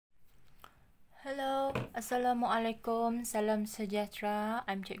Hello, Assalamualaikum, salam sejahtera.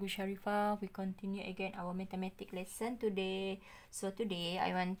 I'm Cikgu Sharifah. We continue again our mathematics lesson today. So today I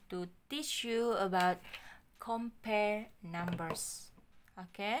want to teach you about compare numbers.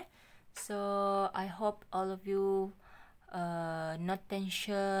 Okay, so I hope all of you not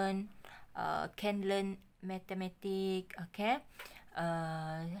tension, can learn mathematics. Okay,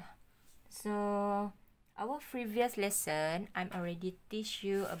 so our previous lesson I'm already teach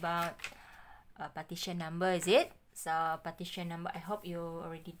you about partition number, is it? So partition number, I hope you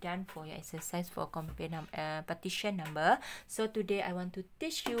already done for your exercise for compare partition number. So today I want to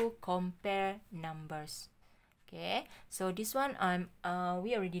teach you compare numbers. Okay, so this one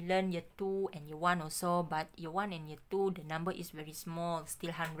we already learned year 2 and year 1 also, but year 1 and year 2 the number is very small,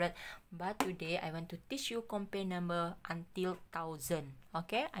 still 100. But today I want to teach you compare number until 1000.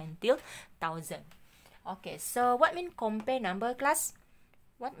 Okay, until 1000. Okay, so what mean compare number, class?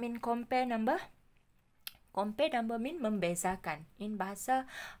 What mean compare number? Compare number mean membezakan. In bahasa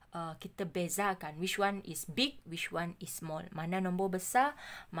kita bezakan which one is big, which one is small. Mana nombor besar,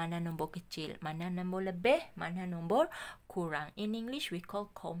 mana nombor kecil. Mana nombor lebih, mana nombor kurang. In English we call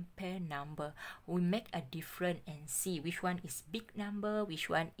compare number. We make a difference and see which one is big number, which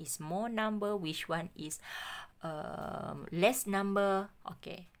one is more number, which one is less number.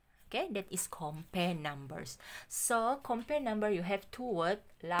 Okay. Okay, that is compare numbers. So, compare number, you have two words,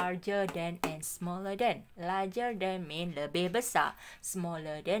 larger than and smaller than. Larger than mean lebih besar.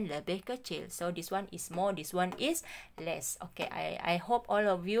 Smaller than lebih kecil. So, this one is more, this one is less. Okay, I hope all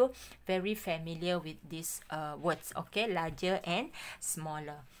of you very familiar with these words. Okay, larger and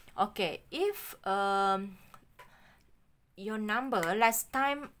smaller. Okay, if your number last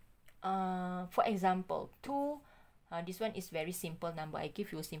time, for example, 2, this one is very simple number. I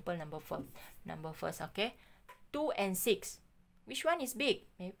give you a simple number first, okay? 2 and 6. Which one is big?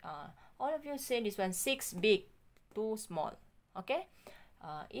 All of you say this one 6 big, 2 small. Okay?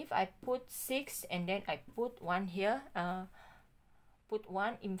 If I put 6 and then I put 1 here, put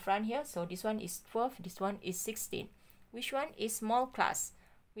 1 in front here, so this one is 12, this one is 16. Which one is small, class?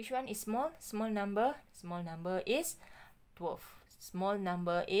 Which one is small? Small number is 12. Small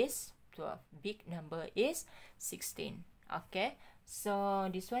number is 12. Big number is 16. Okay, so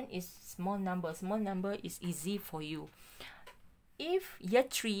this one is small number. Small number is easy for you. If year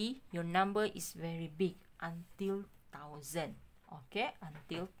 3, your number is very big until 1000. Okay,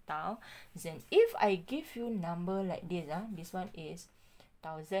 until 1000. If I give you number like this, this one is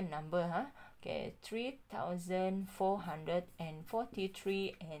 1000 number, okay,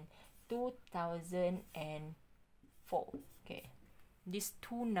 3443 and 2004. Okay, these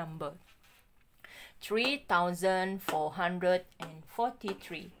two number,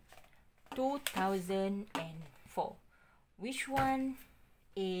 3443, 2004. Which one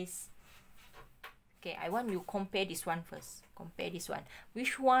is, okay, I want you compare this one first. Compare this one.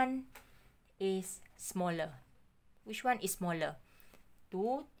 Which one is smaller? Which one is smaller?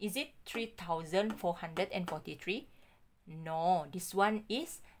 Is it 3443? No, this one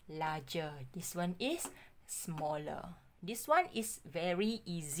is larger. This one is smaller. This one is very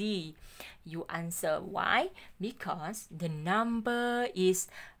easy. You answer. Why? Because the number is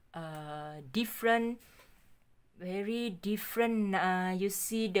different. Very different. You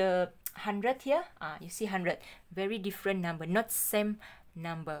see the 100 here? You see 100. Very different number. Not same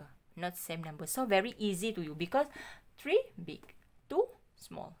number. Not same number. So very easy to you because 3 big, 2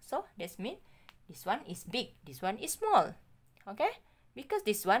 small. So that means this one is big. This one is small. Okay? Because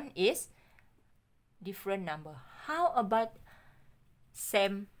this one is different number. How about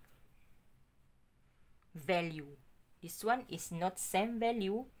same value? This one is not same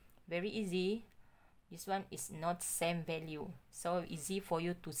value. Very easy. This one is not same value. So easy for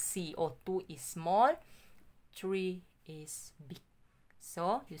you to see. 2 is small, 3 is big.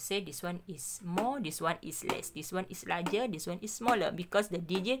 So you say this one is more, this one is less. This one is larger, this one is smaller because the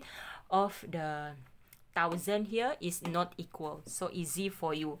digit of the 1000 here is not equal. So easy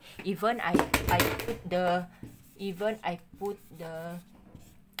for you. Even I put the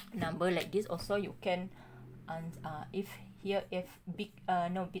number like this also, you can if here big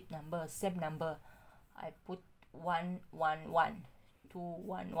big number, same number, I put 111,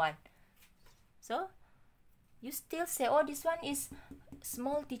 211. So you still say, oh, this one is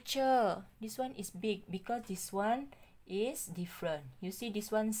small, teacher, this one is big, because this one is different. You see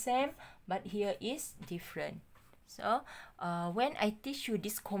this one same, but here is different. So when I teach you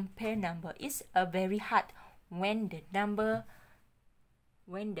this compare number, it's very hard when the number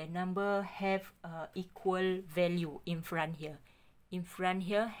have equal value in front here. In front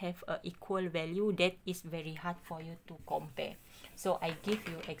here have a equal value. That is very hard for you to compare. So I give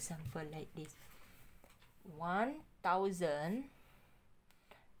you example like this.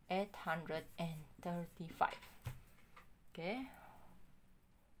 1,835. Okay,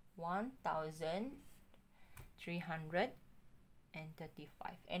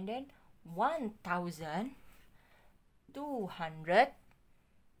 1,335, and then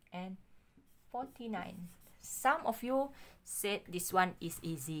 1,249. Some of you said this one is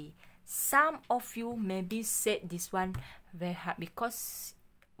easy. Some of you maybe said this one very hard, because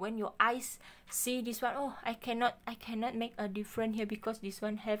when your eyes see this one, oh, I cannot make a difference here because this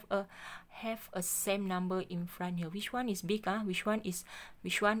one have a same number in front here. Which one is big? Which one is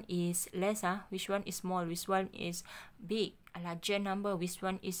less? Which one is small? Which one is big? A larger number. Which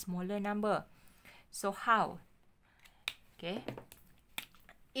one is smaller number? So how? Okay.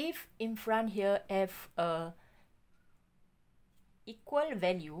 If in front here have a equal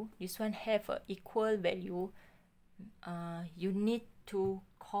value, this one have a equal value, you need to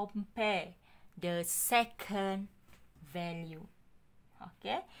compare the second value.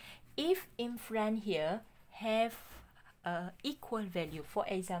 Okay, if in front here have a equal value, for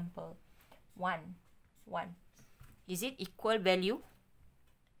example 1, is it equal value?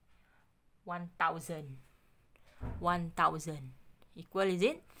 1,000 equal, is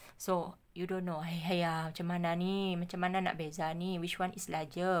it? So you don't know, macam mana nak beza ni, which one is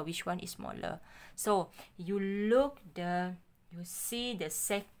larger, which one is smaller. So you see the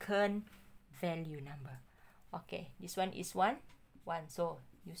second value number. Okay, this one is 1, so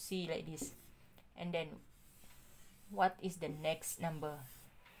you see like this. And then what is the next number?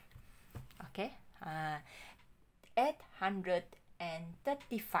 Okay,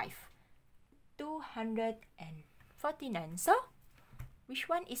 835, 249. So which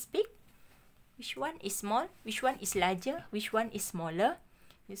one is big? Which one is small? Which one is larger? Which one is smaller?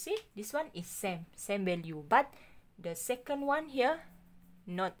 You see, this one is same value, but the second one here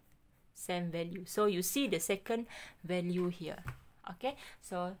not same value. So you see the second value here. Okay,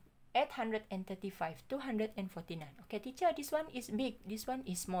 so 835, 249. Okay, teacher, this one is big, this one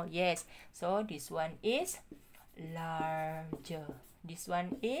is small. Yes, so this one is larger, this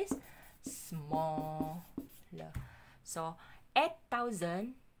one is smaller. So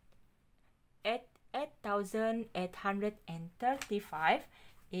 8,835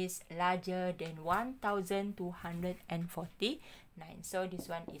 is larger than 1,249. So this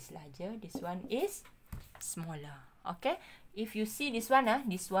one is larger, this one is smaller. Okay, if you see this one,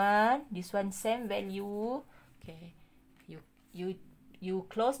 this one same value. Okay, you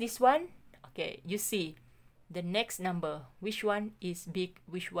close this one. Okay, you see the next number, which one is big,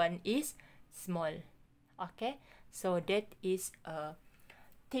 which one is small. Okay, so that is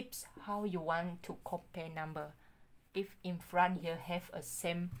tips how you want to compare number if in front here have a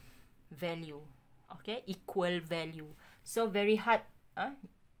same value. Okay, equal value. So very hard,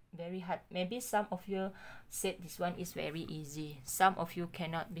 very hard. Maybe some of you said this one is very easy, some of you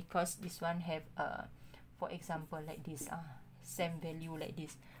cannot, because this one have for example like this, same value like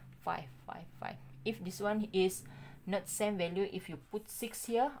this, 5, 5, 5. If this one is not same value, if you put 6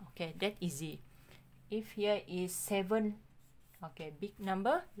 here, okay, that easy. If here is 7, okay, big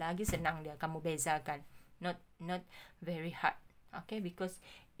number, lagi senang dia kamu bezakan. Not very hard. Okay, because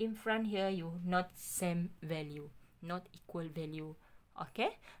in front here you not same value, not equal value.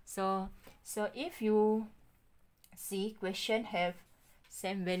 Okay, so if you see question have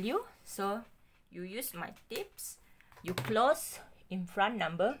same value, so you use my tips. You close in front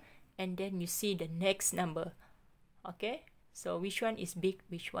number and then you see the next number. Okay, so which one is big,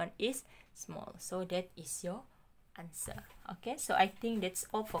 which one is small. So that is your answer. Okay, so I think that's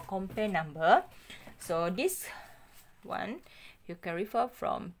all for compare number. So this one you can refer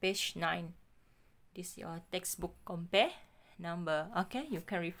from page 9. This is your textbook compare number. Okay, you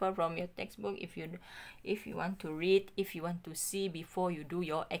can refer from your textbook if you want to read, if you want to see before you do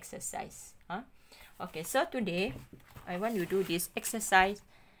your exercise. Okay, so today I want you to do this exercise,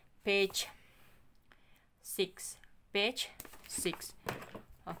 page 6. Page 6.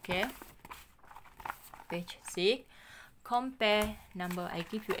 Okay, page 6. Compare number. I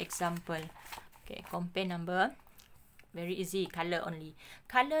give you example. Okay, compare number. Very easy. Color only.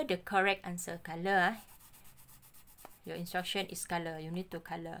 Color the correct answer. Color. Your instruction is color. You need to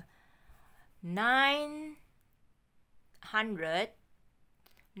color.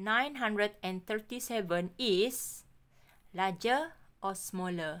 937 is larger or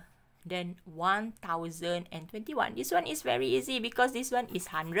smaller than 1021. This one is very easy because this one is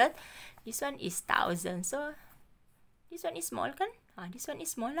 100, this one is 1000. So this one is small kan? This one is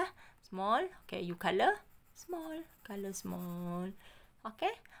small lah. Small. Okay, you color small. Color small.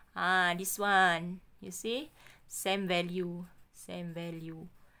 Okay. This one, you see, same value. Same value.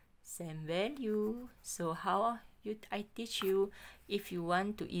 same value. So how I teach you, if you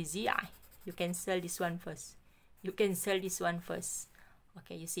want to easy, you cancel this one first. You cancel this one first.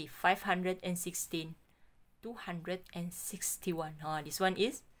 Okay, you see 516, 261. This one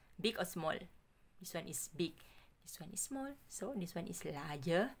is big or small? This one is big. This one is small. So this one is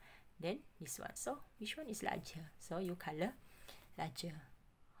larger than this one. So which one is larger? So you color larger.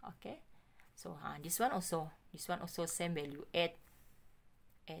 Okay. So this one also same value, 8.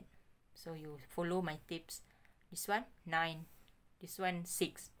 So you follow my tips. This one 9, this one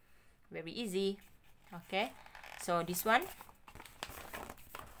 6. Very easy. Okay. So this one,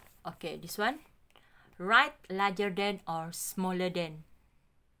 okay, this one, write larger than or smaller than.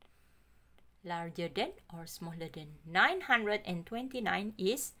 Larger than or smaller than. 929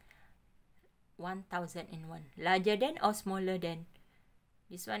 is 1001. Larger than or smaller than.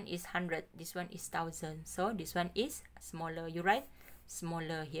 This one is 100. This one is 1000. So this one is smaller. You write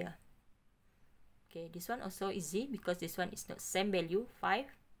smaller here. Okay, this one also easy because this one is not same value. 5,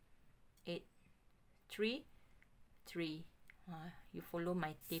 8, 3, 3. You follow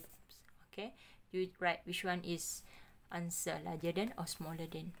my tips. Okay, you write which one is answer, larger than or smaller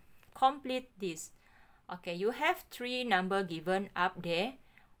than. Complete this. Okay, you have 3 number given up there.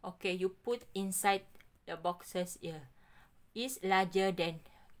 Okay, you put inside the boxes here. Is larger than.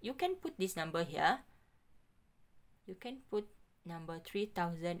 You can put this number here. You can put number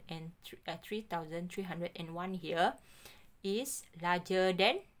 3,301 here. Is larger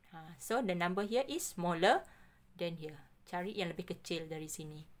than. So the number here is smaller than here. Cari yang lebih kecil dari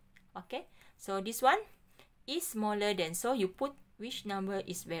sini. Okay. So this one is smaller than. So you put which number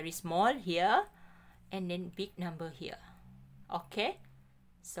is very small here. And then big number here. Okay.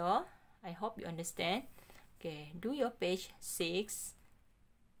 So I hope you understand. Okay. Do your page 6.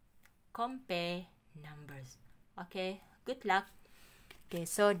 Compare numbers. Okay. Good luck. Okay.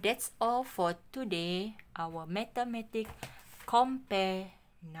 So that's all for today. Our mathematics compare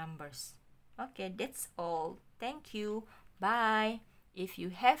numbers. Okay. That's all. Thank you. Bye. If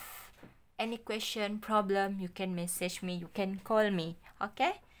you have any question, problem, you can message me. You can call me.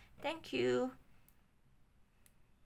 Okay. Thank you.